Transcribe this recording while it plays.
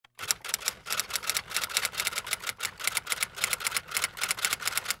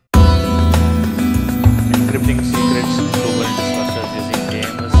encrypting secrets in Kubernetes clusters using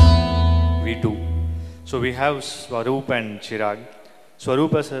KMS v2. So we have Swaroop and Chirag.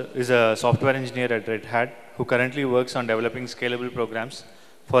 Swaroop is a software engineer at Red Hat who currently works on developing scalable programs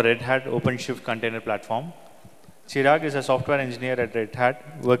for Red Hat OpenShift container platform. Chirag is a software engineer at Red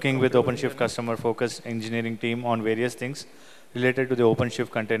Hat working with OpenShift customer-focused engineering team on various things related to the OpenShift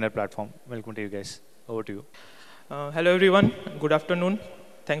container platform. Welcome to you guys. Over to you. Hello everyone, good afternoon.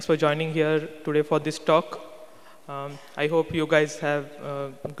 Thanks for joining here today for this talk. I hope you guys have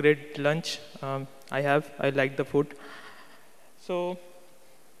a great lunch. I like the food. So,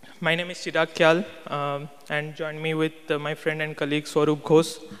 my name is Chirag Kyal, and join me with my friend and colleague Swaroop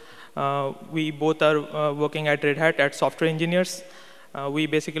Ghosh. We both are working at Red Hat as software engineers. We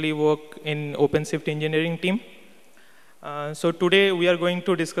basically work in OpenShift engineering team. So today we are going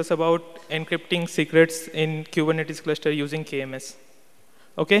to discuss about encrypting secrets in Kubernetes cluster using KMS.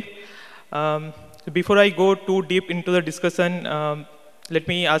 Okay. Before I go too deep into the discussion, let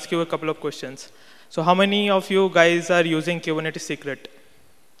me ask you a couple of questions. So how many of you guys are using Kubernetes secret?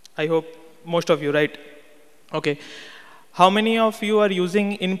 I hope most of you, right? Okay. How many of you are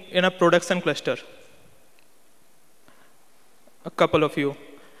using in a production cluster? A couple of you.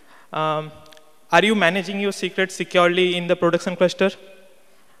 Are you managing your secrets securely in the production cluster?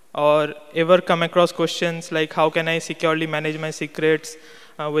 Or ever come across questions like how can I securely manage my secrets,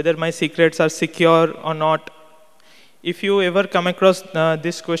 whether my secrets are secure or not? If you ever come across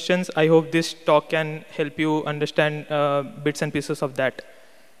these questions, I hope this talk can help you understand bits and pieces of that.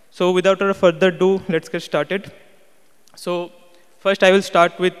 So without further ado, let's get started. So first I will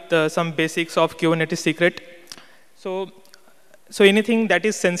start with some basics of Kubernetes secret. So anything that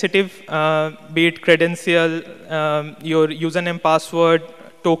is sensitive, be it credential, your username, password,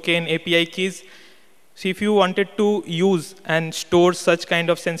 token, API keys. So if you wanted to use and store such kind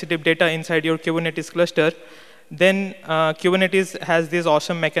of sensitive data inside your Kubernetes cluster, then Kubernetes has this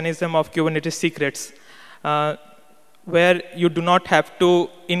awesome mechanism of Kubernetes secrets, where you do not have to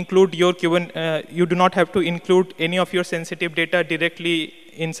include any of your sensitive data directly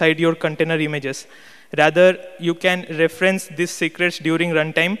inside your container images. Rather, you can reference these secrets during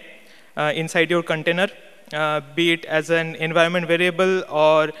runtime inside your container, be it as an environment variable,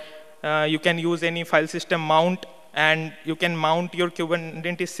 or you can use any file system mount, and you can mount your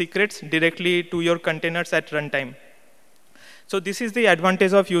Kubernetes secrets directly to your containers at runtime. So this is the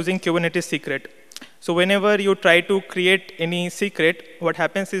advantage of using Kubernetes secret. So whenever you try to create any secret, what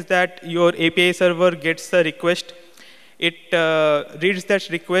happens is that your API server gets the request. It reads that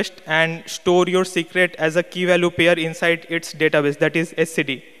request and store your secret as a key value pair inside its database, that is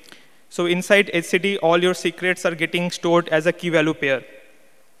etcd. So inside etcd, all your secrets are getting stored as a key value pair.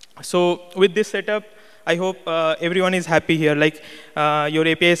 So with this setup, I hope everyone is happy here. Like your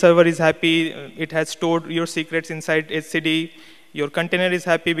API server is happy. It has stored your secrets inside etcd. Your container is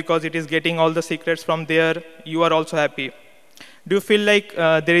happy because it is getting all the secrets from there. You are also happy. Do you feel like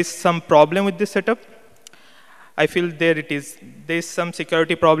there is some problem with this setup? I feel there it is. There is some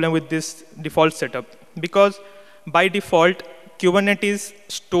security problem with this default setup. Because by default, Kubernetes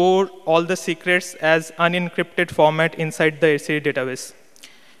store all the secrets as unencrypted format inside the etcd database.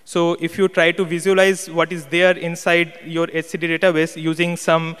 So if you try to visualize what is there inside your etcd database using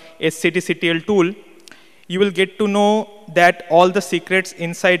some etcd-ctl tool, you will get to know that all the secrets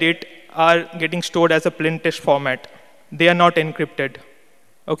inside it are getting stored as a plain text format. They are not encrypted.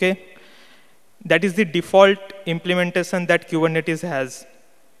 Okay? That is the default implementation that Kubernetes has.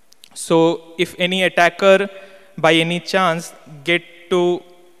 So if any attacker, by any chance, get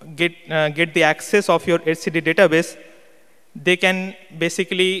the access of your etcd database, they can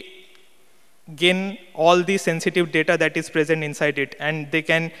basically gain all the sensitive data that is present inside it, and they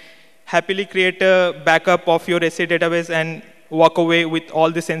can happily create a backup of your etcd database and walk away with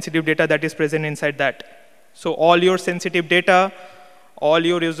all the sensitive data that is present inside that. So all your sensitive data, all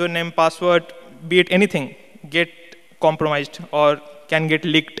your username, password, be it anything, get compromised or can get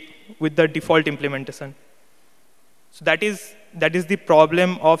leaked with the default implementation. So that is the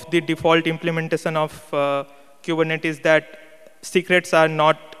problem of the default implementation of Kubernetes, that secrets are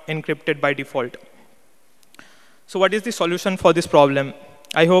not encrypted by default. So what is the solution for this problem?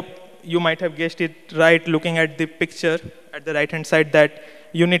 I hope you might have guessed it right looking at the picture at the right-hand side, that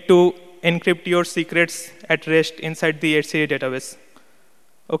you need to encrypt your secrets at rest inside the etcd database.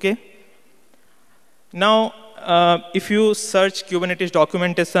 Okay? Now, if you search Kubernetes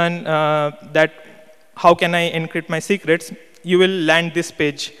documentation that how can I encrypt my secrets, you will land this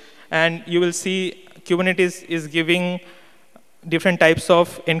page. And you will see Kubernetes is giving different types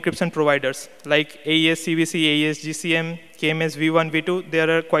of encryption providers, like AES CVC, AES GCM, KMS v1, v2.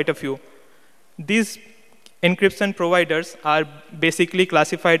 There are quite a few. These encryption providers are basically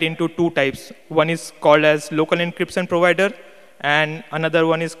classified into two types. One is called as local encryption provider, and another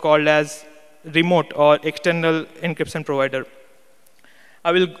one is called as remote or external encryption provider.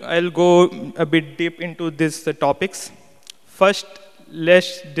 I'll go a bit deep into these topics. First,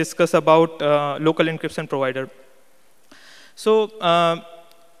 let's discuss about local encryption provider. So,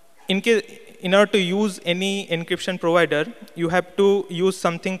 in order to use any encryption provider, you have to use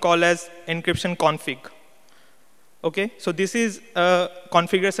something called as encryption config. Okay, so this is a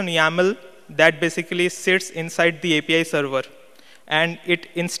configuration YAML that basically sits inside the API server, and it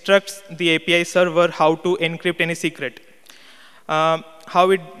instructs the API server how to encrypt any secret.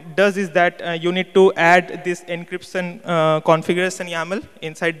 How it does is that you need to add this encryption configuration YAML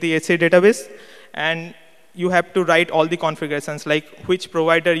inside the HA database, and you have to write all the configurations, like which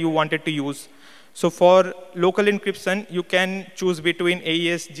provider you wanted to use. So for local encryption, you can choose between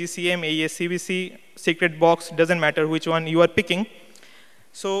AES GCM, AES CVC, secret box, doesn't matter which one you are picking.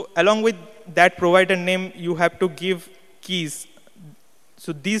 So along with that provider name, you have to give keys.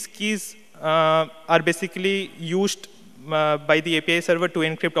 So these keys are basically used by the API server to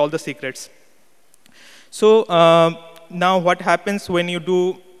encrypt all the secrets. So now what happens when you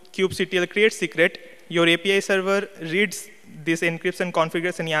do kubectl create secret, your API server reads this encryption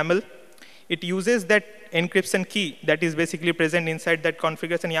configuration YAML. It uses that encryption key that is basically present inside that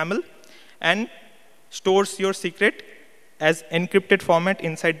configuration YAML and stores your secret as encrypted format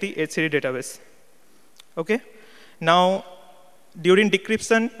inside the HCD database. Okay? Now, during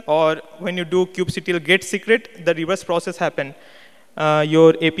decryption or when you do kubectl get secret, the reverse process happen.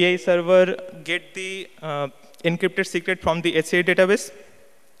 Your API server get the encrypted secret from the HCD database,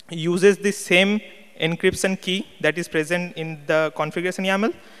 uses the same encryption key that is present in the configuration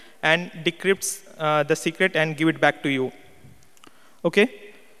YAML, and decrypts the secret and give it back to you.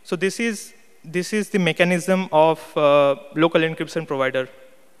 Okay? So this is the mechanism of local encryption provider.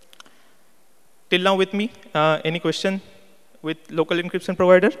 Till now with me, any question with local encryption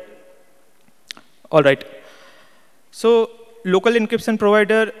provider? All right. So local encryption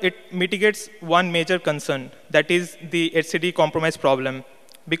provider, it mitigates one major concern, that is the HCD compromise problem,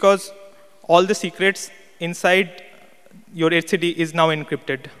 because all the secrets inside your HCD is now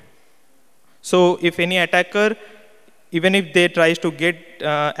encrypted. So if any attacker, even if they tries to get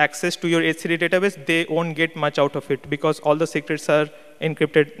access to your HCD database, they won't get much out of it because all the secrets are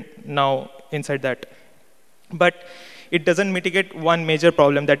encrypted now inside that. But it doesn't mitigate one major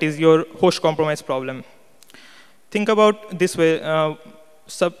problem, that is your host compromise problem. Think about this way.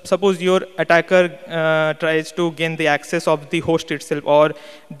 Suppose your attacker tries to gain the access of the host itself, or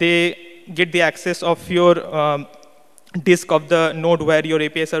they get the access of your disk of the node where your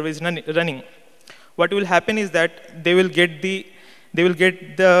API server is running. What will happen is that they will get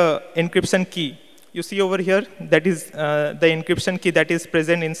the encryption key. You see over here, that is the encryption key that is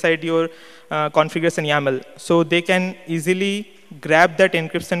present inside your configuration YAML. So they can easily grab that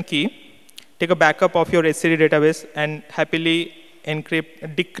encryption key, take a backup of your HCD database, and happily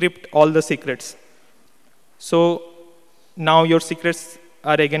decrypt all the secrets. So now your secrets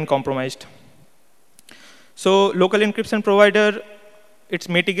are again compromised. So local encryption provider, it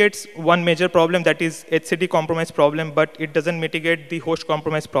mitigates one major problem, that is HCD compromise problem, but it doesn't mitigate the host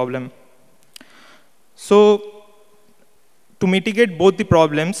compromise problem. So to mitigate both the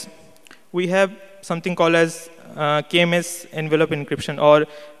problems, we have something called as KMS envelope encryption, or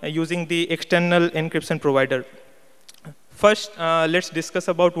using the external encryption provider. First, let's discuss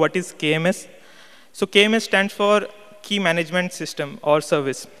about what is KMS. So KMS stands for Key Management System or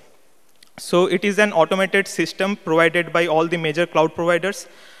Service. So it is an automated system provided by all the major cloud providers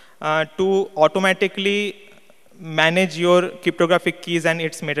to automatically manage your cryptographic keys and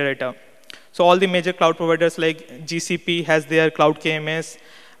its metadata. So all the major cloud providers like GCP has their Cloud KMS,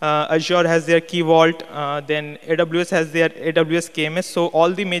 Azure has their Key Vault, then AWS has their AWS KMS. So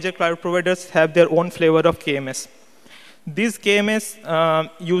all the major cloud providers have their own flavor of KMS. This KMS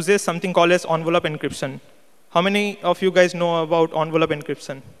uses something called as envelope encryption. How many of you guys know about envelope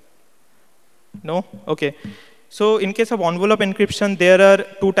encryption? No? Okay. So in case of envelope encryption, there are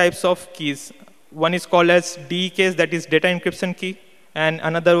two types of keys. One is called as DEK, that is data encryption key, and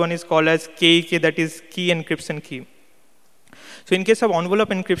another one is called as KEK, that is key encryption key. So in case of envelope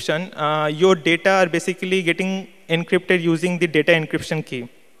encryption, your data are basically getting encrypted using the data encryption key.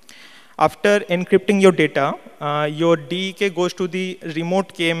 After encrypting your data, your DEK goes to the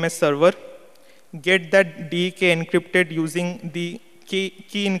remote KMS server, get that DEK encrypted using the key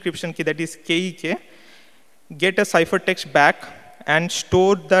encryption key, that is KEK, get a ciphertext back, and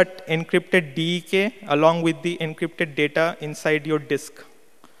store that encrypted DEK along with the encrypted data inside your disk.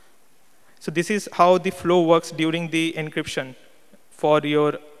 So this is how the flow works during the encryption for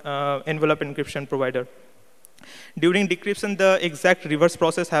your envelope encryption provider. During decryption, the exact reverse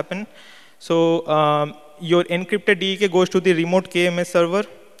process happens. So your encrypted DEK goes to the remote KMS server,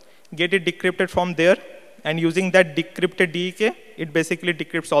 get it decrypted from there, and using that decrypted DEK, it basically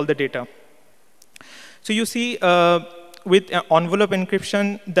decrypts all the data. So you see, with envelope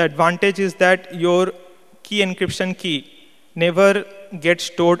encryption, the advantage is that your key encryption key never gets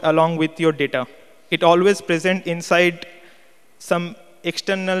stored along with your data. It always present inside some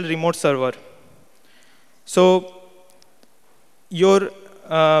external remote server. So your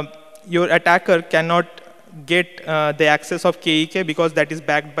attacker cannot get the access of KEK because that is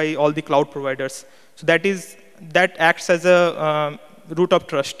backed by all the cloud providers. So that acts as a root of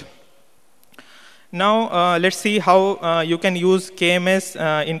trust. Now let's see how you can use KMS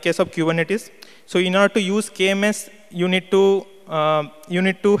in case of Kubernetes. So in order to use KMS, you need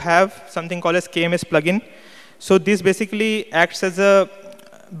to have something called as KMS plugin. So this basically acts as a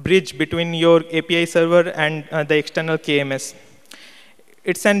bridge between your API server and the external KMS.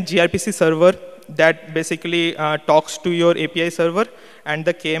 It's an gRPC server that basically talks to your API server and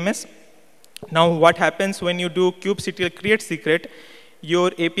the KMS. Now what happens when you do kubectl create secret,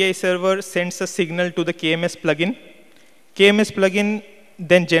 your API server sends a signal to the KMS plugin. KMS plugin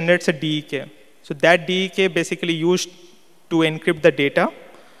then generates a DEK. So that DEK basically used to encrypt the data.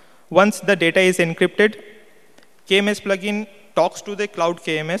 Once the data is encrypted, KMS plugin talks to the cloud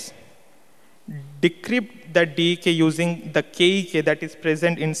KMS, decrypt that DEK using the KEK that is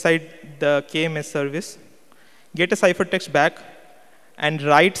present inside the KMS service, get a ciphertext back, and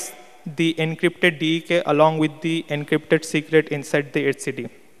writes the encrypted DEK along with the encrypted secret inside the etcd.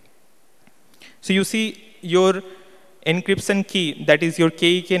 So you see your encryption key, that is your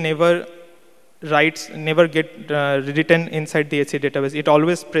KEK, never get written inside the etcd database. It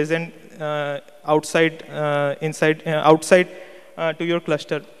always present outside to your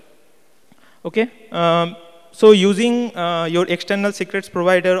cluster. Okay. So using your external secrets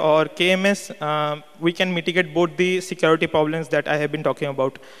provider or KMS, we can mitigate both the security problems that I have been talking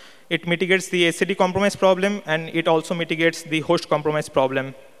about. It mitigates the etcd compromise problem, and it also mitigates the host compromise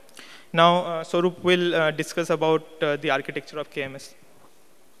problem. Now, Swaroop will discuss about the architecture of KMS.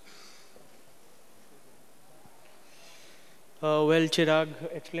 Well, Chirag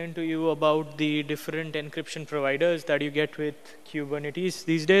explained to you about the different encryption providers that you get with Kubernetes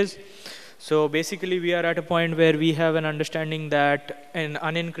these days. So basically, we are at a point where we have an understanding that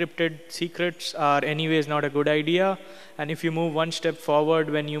unencrypted secrets are anyways not a good idea. And if you move one step forward,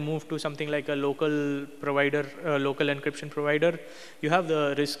 when you move to something like a local provider, local encryption provider, you have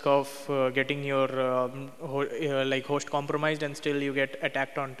the risk of getting your host compromised, and still you get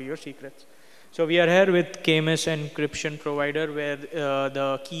attacked onto your secrets. So we are here with KMS encryption provider, where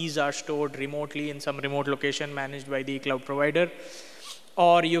the keys are stored remotely in some remote location managed by the cloud provider.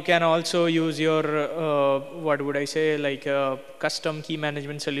 Or you can also use your, what would I say, like a custom key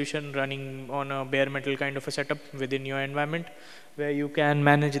management solution running on a bare metal kind of a setup within your environment, where you can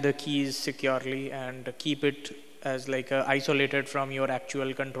manage the keys securely and keep it as like isolated from your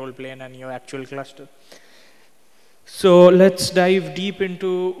actual control plane and your actual cluster. So let's dive deep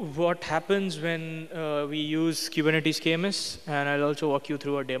into what happens when we use Kubernetes KMS, and I'll also walk you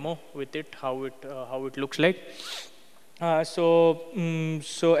through a demo with it, how it looks like.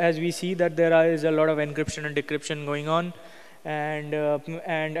 So as we see that there is a lot of encryption and decryption going on, and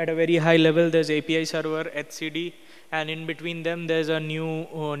at a very high level there's API server, etcd, and in between them there's a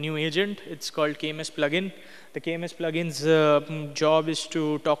new agent. It's called KMS plugin. The KMS plugin's job is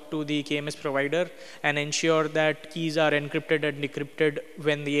to talk to the KMS provider and ensure that keys are encrypted and decrypted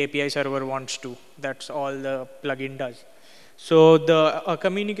when the API server wants to. That's all the plugin does. So the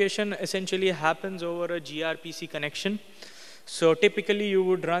communication essentially happens over a gRPC connection. So typically you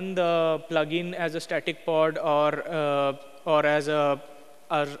would run the plugin as a static pod or as a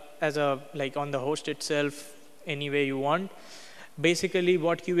like on the host itself any way you want. Basically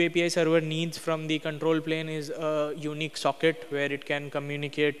what kubeAPI server needs from the control plane is a unique socket where it can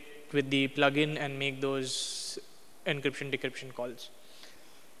communicate with the plugin and make those encryption decryption calls.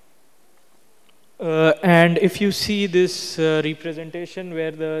 And if you see this representation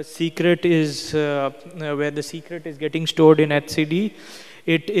where the secret is getting stored in etcd,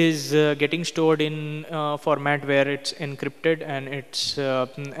 it is getting stored in format where it's encrypted, and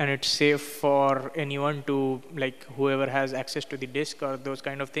it's safe for anyone to, like, whoever has access to the disk or those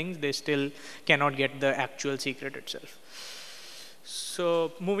kind of things, they still cannot get the actual secret itself.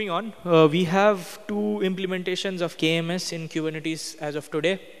 So moving on, we have two implementations of KMS in Kubernetes as of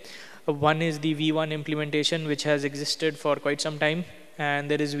today. One is the V1 implementation, which has existed for quite some time,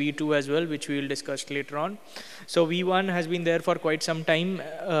 and there is V2 as well, which we will discuss later on. So V1 has been there for quite some time.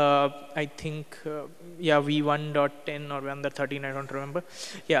 I think, yeah, V1.10 or V1.13, I don't remember.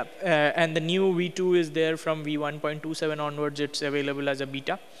 Yeah, and the new V2 is there from V1.27 onwards. It's available as a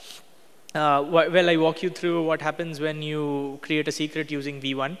beta. Well, I walk you through what happens when you create a secret using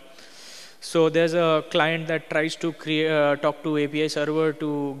V1. So there's a client that tries to talk to API server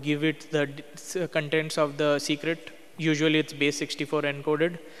to give it the contents of the secret. Usually it's base 64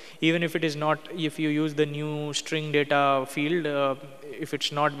 encoded. Even if it is not, if you use the new string data field, if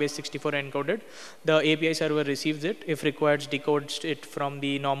it's not base 64 encoded, the API server receives it. If required, decodes it from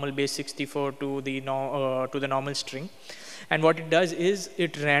the normal base 64 to the normal string. And what it does is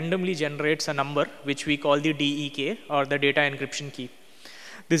it randomly generates a number, which we call the DEK, or the data encryption key.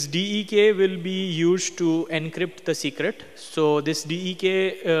 This DEK will be used to encrypt the secret. So this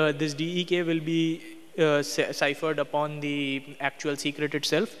DEK will be ciphered upon the actual secret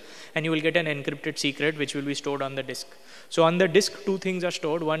itself, and you will get an encrypted secret which will be stored on the disk. So on the disk, two things are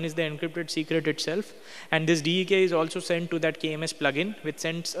stored. One is the encrypted secret itself, and this DEK is also sent to that KMS plugin, which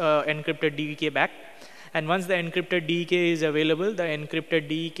sends encrypted DEK back. And once the encrypted DEK is available, the encrypted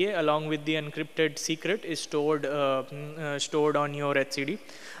DEK along with the encrypted secret is stored on your etcd.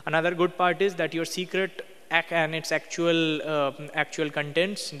 Another good part is that your secret and its actual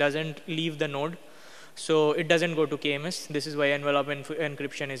contents doesn't leave the node. So it doesn't go to KMS. This is why envelope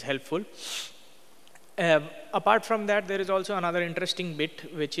encryption is helpful. Apart from that, there is also another interesting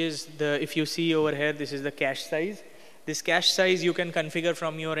bit, which is if you see over here, this is the cache size. This cache size you can configure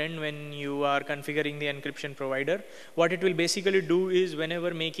from your end when you are configuring the encryption provider. What it will basically do is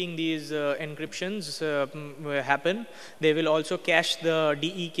whenever making these encryptions happen, they will also cache the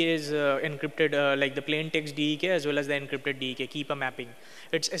DEKs encrypted, like the plain text DEK as well as the encrypted DEK, keep a mapping.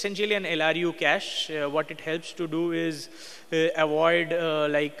 It's essentially an LRU cache. What it helps to do is avoid or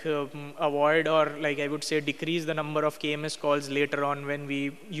like I would say decrease the number of KMS calls later on when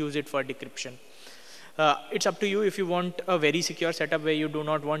we use it for decryption. It's up to you if you want a very secure setup where you do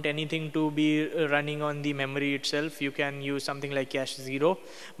not want anything to be running on the memory itself. You can use something like cache 0,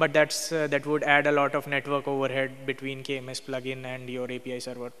 but that would add a lot of network overhead between KMS plugin and your API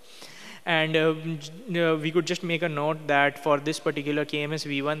server. And we could just make a note that for this particular KMS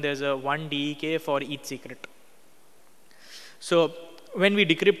V1, there's a 1 DEK for each secret. So when we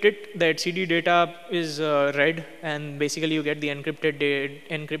decrypt it, the etcd data is read, and basically you get the encrypted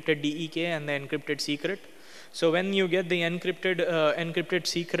DEK and the encrypted secret. So when you get the encrypted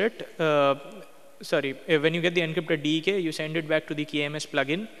secret, when you get the encrypted DEK, you send it back to the KMS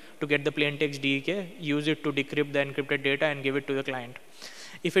plugin to get the plain text DEK, use it to decrypt the encrypted data and give it to the client.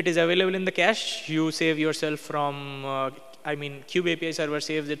 If it is available in the cache, you save yourself from, Kube API server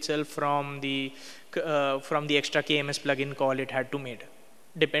saves itself from the extra KMS plugin call it had to made.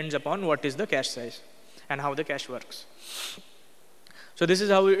 Depends upon what is the cache size and how the cache works. So this is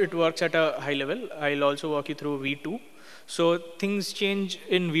how it works at a high level. I'll also walk you through V2. So things change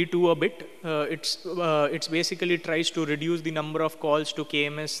in V2 a bit. It's basically tries to reduce the number of calls to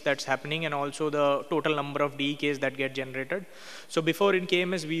KMS that's happening and also the total number of DEKs that get generated. So before in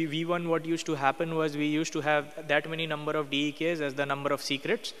KMS V1, what used to happen was we used to have that many number of DEKs as the number of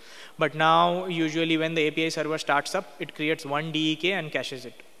secrets. But now usually when the API server starts up, it creates 1 DEK and caches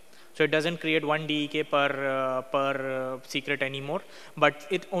it. So it doesn't create 1 DEK per secret anymore, but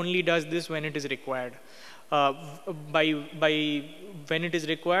it only does this when it is required. By when it is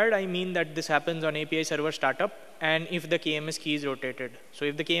required, I mean that this happens on API server startup and if the KMS key is rotated. So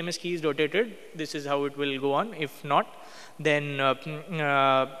if the KMS key is rotated, this is how it will go on. If not, then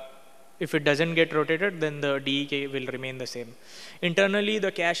if it doesn't get rotated, then the DEK will remain the same. Internally,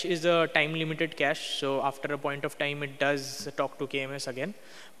 the cache is a time-limited cache. So after a point of time, it does talk to KMS again,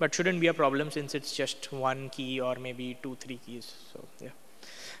 but shouldn't be a problem since it's just 1 key or maybe 2-3 keys. So yeah.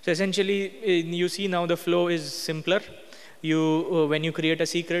 So essentially, you see now the flow is simpler. When you create a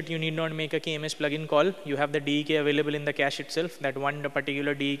secret, you need not make a KMS plugin call. You have the DEK available in the cache itself, that one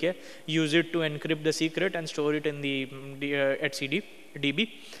particular DEK. Use it to encrypt the secret and store it in the etcd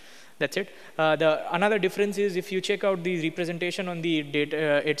DB. That's it. Another difference is if you check out the representation on the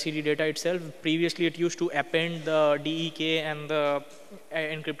etcd data itself, previously it used to append the DEK and the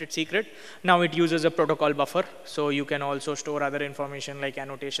encrypted secret. Now it uses a protocol buffer. So you can also store other information like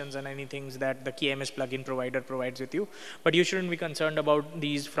annotations and anything that the KMS plugin provider provides with you. But you shouldn't be concerned about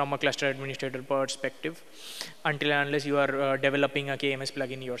these from a cluster administrator perspective until and unless you are developing a KMS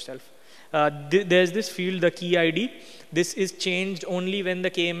plugin yourself. there's this field, the key ID. This is changed only when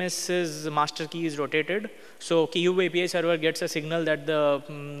the KMS's master key is rotated. So Cube API server gets a signal that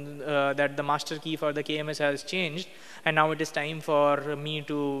the master key for the KMS has changed, and now it is time for me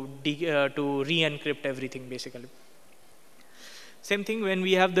to re-encrypt everything basically. Same thing when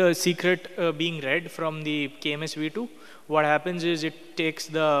we have the secret being read from the KMS v2. What happens is it takes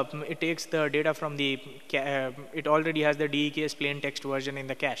the data from it already has the DEKS plain text version in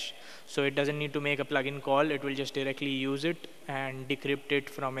the cache, so it doesn't need to make a plugin call. It will just directly use it and decrypt it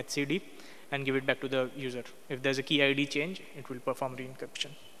from etcd and give it back to the user. If there's a key ID change, it will perform re-encryption.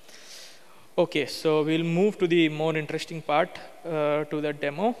 Okay, so we'll move to the more interesting part, to the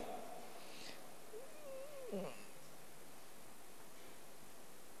demo.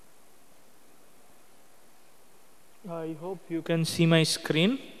 I hope you can see my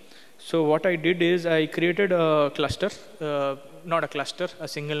screen. So what I did is I created a cluster, not a cluster, a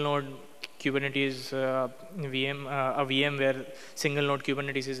single node Kubernetes VM, a VM where single node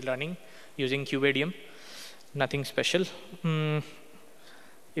Kubernetes is running using kubeadm. Nothing special.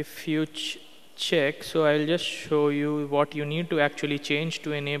 If you check, so I'll just show you what you need to actually change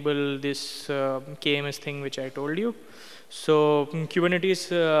to enable this KMS thing which I told you. So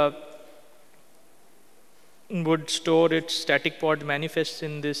Kubernetes would store its static pod manifests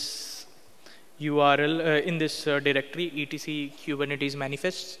in this URL, in this directory, etc Kubernetes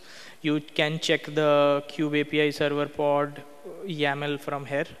manifests. You can check the Kube API server pod YAML from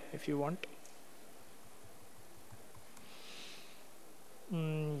here if you want.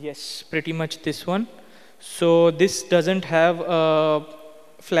 Yes, pretty much this one. So this doesn't have a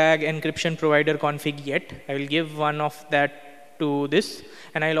flag encryption provider config yet. I will give one of that to this,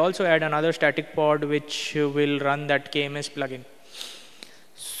 and I'll also add another static pod which will run that KMS plugin.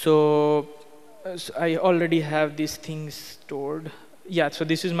 So I already have these things stored. Yeah, so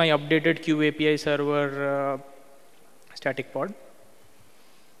this is my updated Kube API server static pod.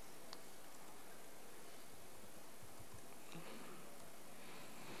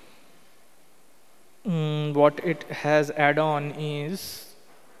 What it has add-on is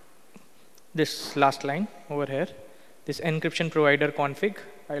this last line over here, this encryption provider config.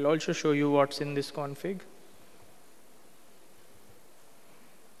 I'll also show you what's in this config.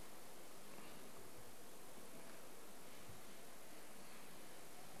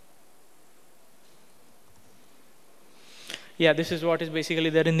 Yeah, this is what is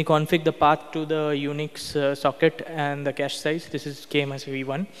basically there in the config, the path to the Unix socket and the cache size. This is KMS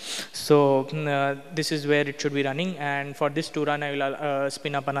v1. So this is where it should be running. And for this to run, I will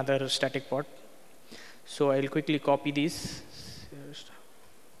spin up another static pod. So I'll quickly copy these.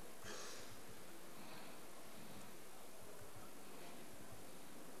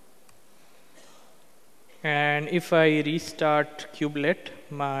 And if I restart kubelet,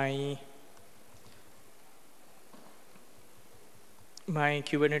 my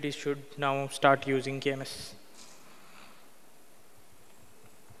Kubernetes should now start using KMS.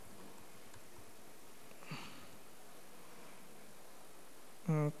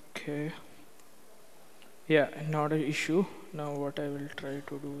 Okay. Yeah, not an issue. Now what I will try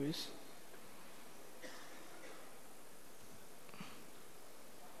to do is,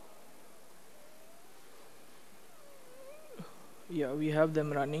 yeah, we have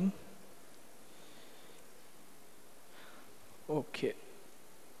them running. Okay.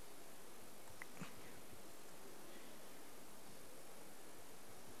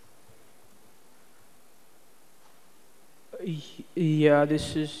 Yeah,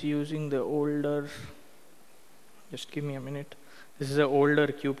 this is using the older, just give me a minute. This is an older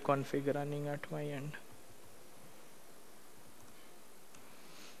kube config running at my end,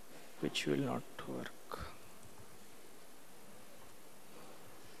 which will not work.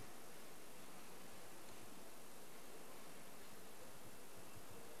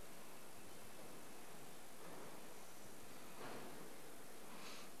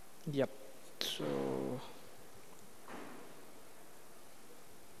 Yep, so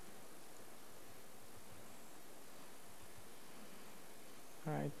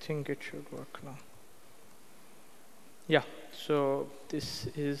I think it should work now. Yeah, so this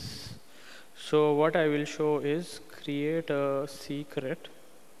is, so what I will show is create a secret.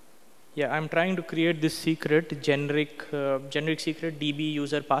 Yeah, I'm trying to create this secret, generic secret db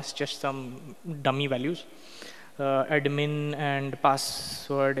user pass, just some dummy values. Admin and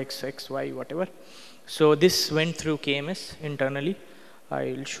password xxy whatever. So this went through KMS internally.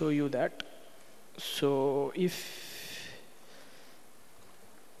 I'll show you that. So if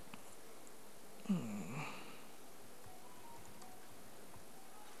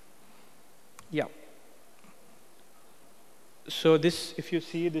yeah, So this, if you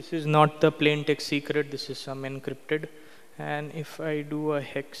see, this is not the plain text secret. This is some encrypted. And if I do a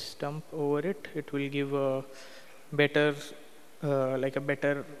hex dump over it, it will give a better,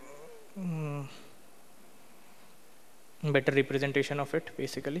 mm, better representation of it,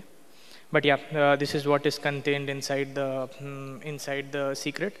 basically. But yeah, this is what is contained inside the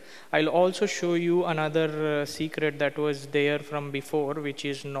secret. I'll also show you another secret that was there from before, which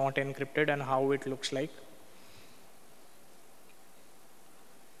is not encrypted, and how it looks like.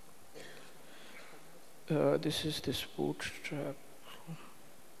 This is this bootstrap.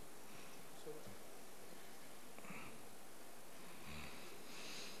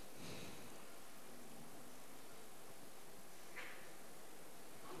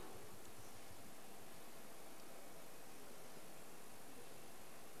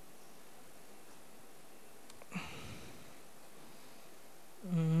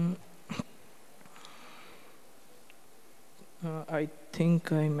 I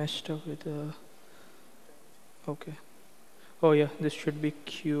think I messed up with the. Okay. Oh yeah, this should be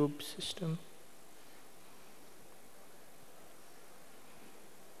cube system.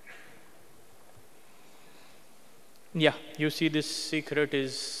 Yeah, you see this secret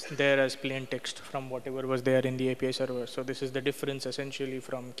is there as plain text from whatever was there in the API server. So this is the difference essentially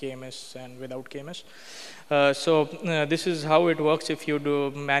from KMS and without KMS. This is how it works if you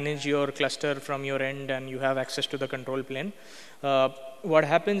do manage your cluster from your end and you have access to the control plane. What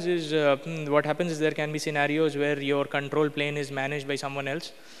happens is there can be scenarios where your control plane is managed by someone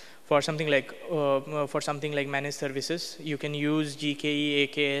else. For something like managed services, you can use GKE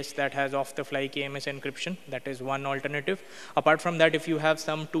AKS that has off-the-fly KMS encryption. That is one alternative. Apart from that, if you have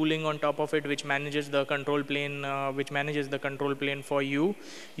some tooling on top of it which manages the control plane, for you,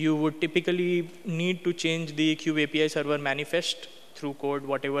 you would typically need to change the Kube API server manifest through code,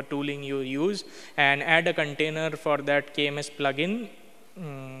 whatever tooling you use, and add a container for that KMS plugin.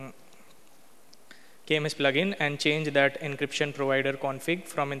 And change that encryption provider config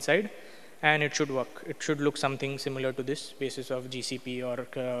from inside, and it should work. It should look something similar to this basis of GCP or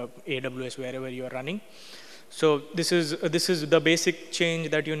AWS, wherever you are running. So this is the basic change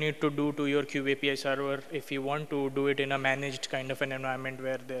that you need to do to your Kube API server if you want to do it in a managed kind of an environment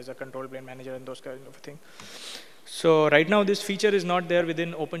where there's a control plane manager and those kinds of things. So right now this feature is not there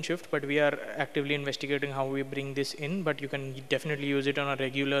within OpenShift, but we are actively investigating how we bring this in. But you can definitely use it on a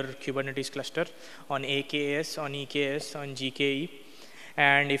regular Kubernetes cluster, on AKS, on EKS, on GKE.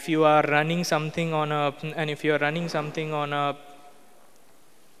 And if you are running something on a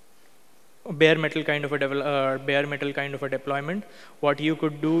bare metal kind of a deployment, what you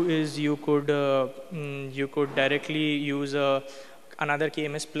could do is you could directly use another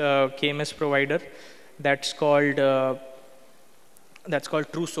KMS provider. That's called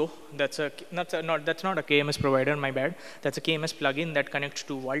Truso. That's not a KMS provider, my bad. That's a KMS plugin that connects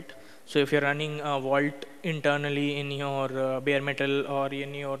to Vault. So if you're running a Vault internally in your bare metal or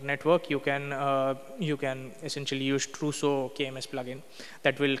in your network, you can essentially use Truso KMS plugin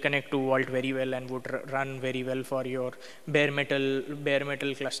that will connect to Vault very well and would run very well for your bare metal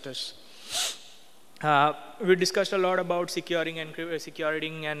clusters. We discussed a lot about securing and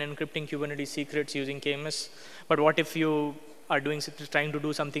encrypting Kubernetes secrets using KMS. But what if you are trying to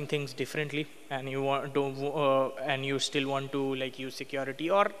do things differently, and you still want to use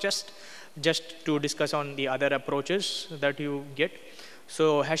security, or just to discuss on the other approaches that you get?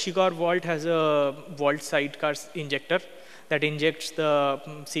 So HashiCorp Vault has a Vault sidecar injector that injects the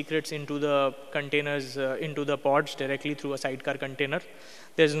secrets into the containers, into the pods directly through a sidecar container.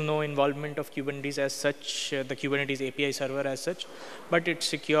 There's no involvement of Kubernetes as such, the Kubernetes API server as such, but it's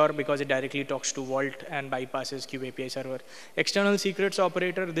secure because it directly talks to Vault and bypasses Kube API server. External secrets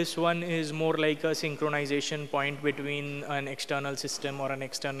operator, this one is more like a synchronization point between an external system or an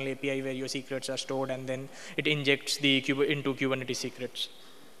external API where your secrets are stored, and then it injects into Kubernetes secrets.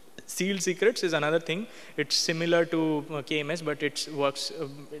 Sealed secrets is another thing. It's similar to KMS, but it works a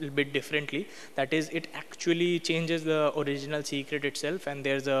little bit differently. That is, it actually changes the original secret itself, and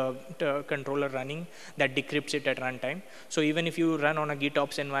there's a controller running that decrypts it at runtime. So even if you run on a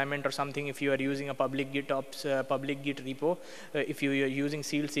GitOps environment or something, if you are using a public GitOps, public Git repo, if you are using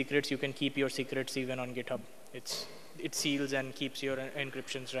sealed secrets, you can keep your secrets even on GitHub. It seals and keeps your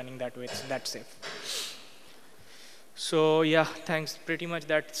encryptions running that way. It's that safe. So yeah, thanks. Pretty much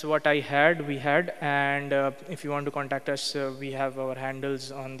that's what we had. And if you want to contact us, we have our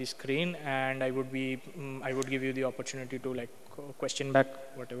handles on the screen, and I would give you the opportunity to question back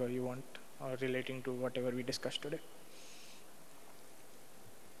whatever you want, or relating to whatever we discussed today.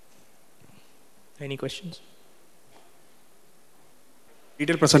 Any questions?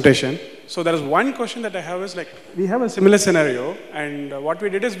 detailed presentation. So there is one question that I have is like, we have a similar scenario, and what we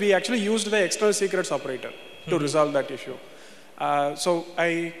did is we actually used the external secrets operator to resolve that issue. So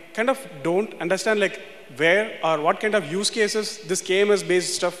I kind of don't understand like where or what kind of use cases this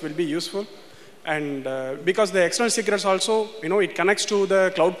KMS-based stuff will be useful. And because the external secrets also, it connects to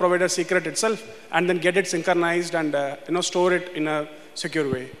the cloud provider secret itself, and then get it synchronized and store it in a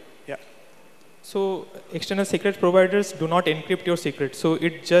secure way. Yeah. So external secret providers do not encrypt your secret. So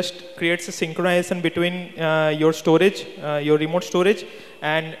it just creates a synchronization between your storage, your remote storage,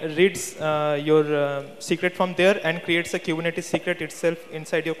 and reads your secret from there and creates a Kubernetes secret itself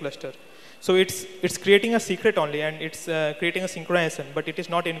inside your cluster. So it's creating a secret only, and it's creating a synchronization, but it is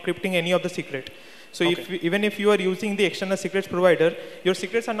not encrypting any of the secret. So even if you are using the external secrets provider, your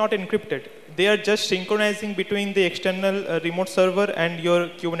secrets are not encrypted. They are just synchronizing between the external remote server and your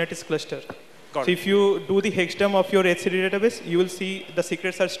Kubernetes cluster. So if you do the hexdump of your etcd database, you will see the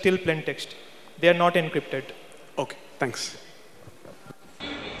secrets are still plain text. They are not encrypted. Okay, thanks. It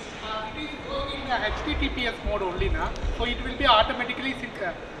is going in the HTTPS mode only now, so it will be automatically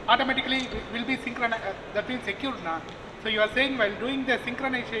will be synchronized. That means secure now. So you are saying while doing the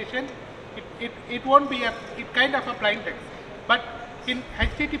synchronization, it won't be it kind of a plain text. But in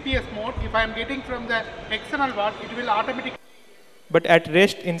HTTPS mode, if I am getting from the external one, it will automatically. But at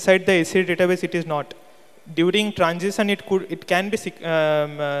rest inside the etcd database, it is not. During transition, it can be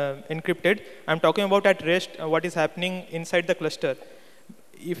encrypted. I'm talking about at rest what is happening inside the cluster.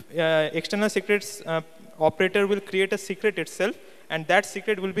 If external secrets operator will create a secret itself, and that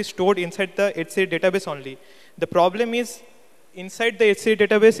secret will be stored inside the etcd database only. The problem is inside the etcd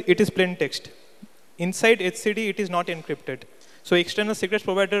database, it is plain text. Inside etcd, it is not encrypted. So external secrets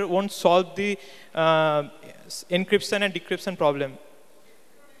provider won't solve the encryption and decryption problem.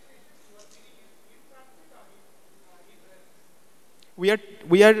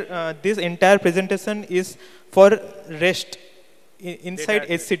 This entire presentation is for REST inside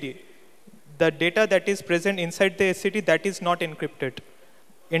etcd. The data that is present inside the etcd, that is not encrypted.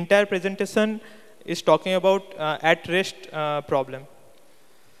 Entire presentation is talking about at rest problem.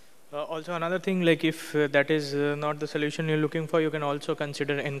 Also, another thing, like if that is not the solution you're looking for, you can also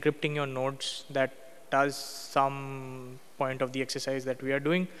consider encrypting your nodes. That does some point of the exercise that we are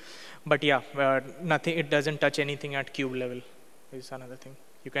doing. But yeah, nothing. It doesn't touch anything at kube level. Is another thing.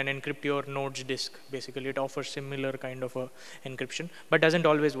 You can encrypt your nodes disk. Basically, it offers similar kind of a encryption, but doesn't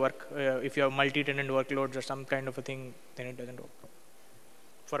always work. If you have multi-tenant workloads or some kind of a thing, then it doesn't work.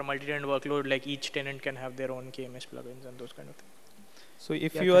 For a multi-tenant workload, like each tenant can have their own KMS plugins and those kind of things. So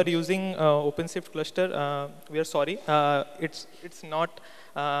if you are using OpenShift cluster, we are sorry, it's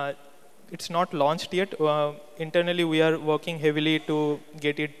not launched yet. Internally, we are working heavily to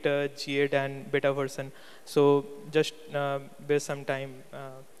get it GA'd and beta version. So just bear some time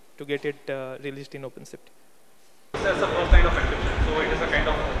to get it released in OpenShift. That's the first kind of encryption. So it is a kind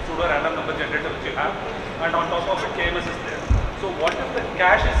of pseudo random number generator which you have, and on top of it, KMS is there. So what if the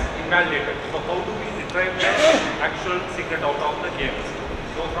cache is invalidated? So how do we retrieve the actual secret out of the KMS?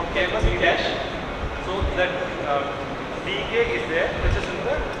 So from KMS we cache. So that DK is there, which is in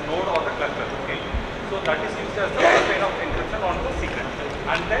the node or the cluster. Okay. So that is used as the first kind of encryption on the secret,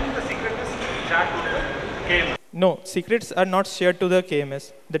 and then the secret is shared to the KMS. No, secrets are not shared to the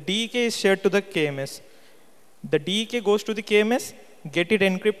KMS. The DEK is shared to the KMS. The DEK goes to the KMS, get it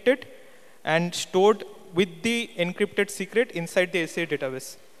encrypted, and stored with the encrypted secret inside the etcd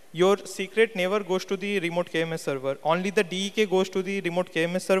database. Your secret never goes to the remote KMS server. Only the DEK goes to the remote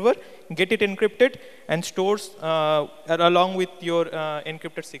KMS server, get it encrypted, and stores along with your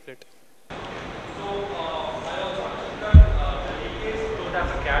encrypted secret. So I also understood that the DEK is stored as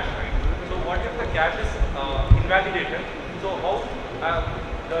a cache, right? So what if the cache is invalidated? So how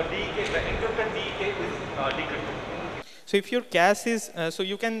the encrypted DEK is decrypted? So if your cache is, so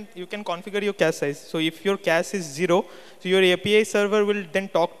you can configure your cache size. So if your cache is 0, so your API server will then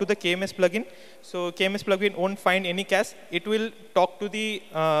talk to the KMS plugin. So KMS plugin won't find any cache. It will talk to the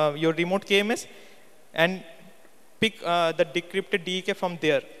your remote KMS and pick the decrypted DEK from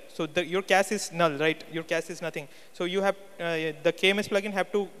there. So your cache is null, right? Your cache is nothing. So you have the KMS plugin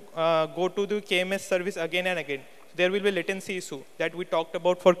have to go to the KMS service again and again. There will be latency issue that we talked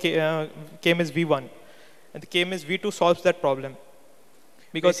about for KMS v1. And the KMS v2 solves that problem.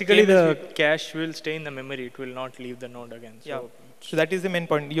 Because basically the cache will stay in the memory. It will not leave the node again. So, yeah. So that is the main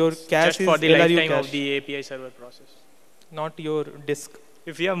point. Your cache just for is the LRU lifetime cache, of the API server process. not your disk.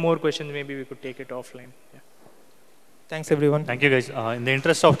 If you have more questions, maybe we could take it offline. Yeah. Thanks, everyone. Thank you, guys. In the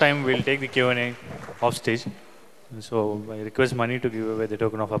interest of time, we'll take the Q&A off stage. So I request Mani to give away the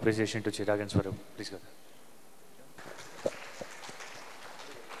token of appreciation to Chirag and Swarup. Please go ahead.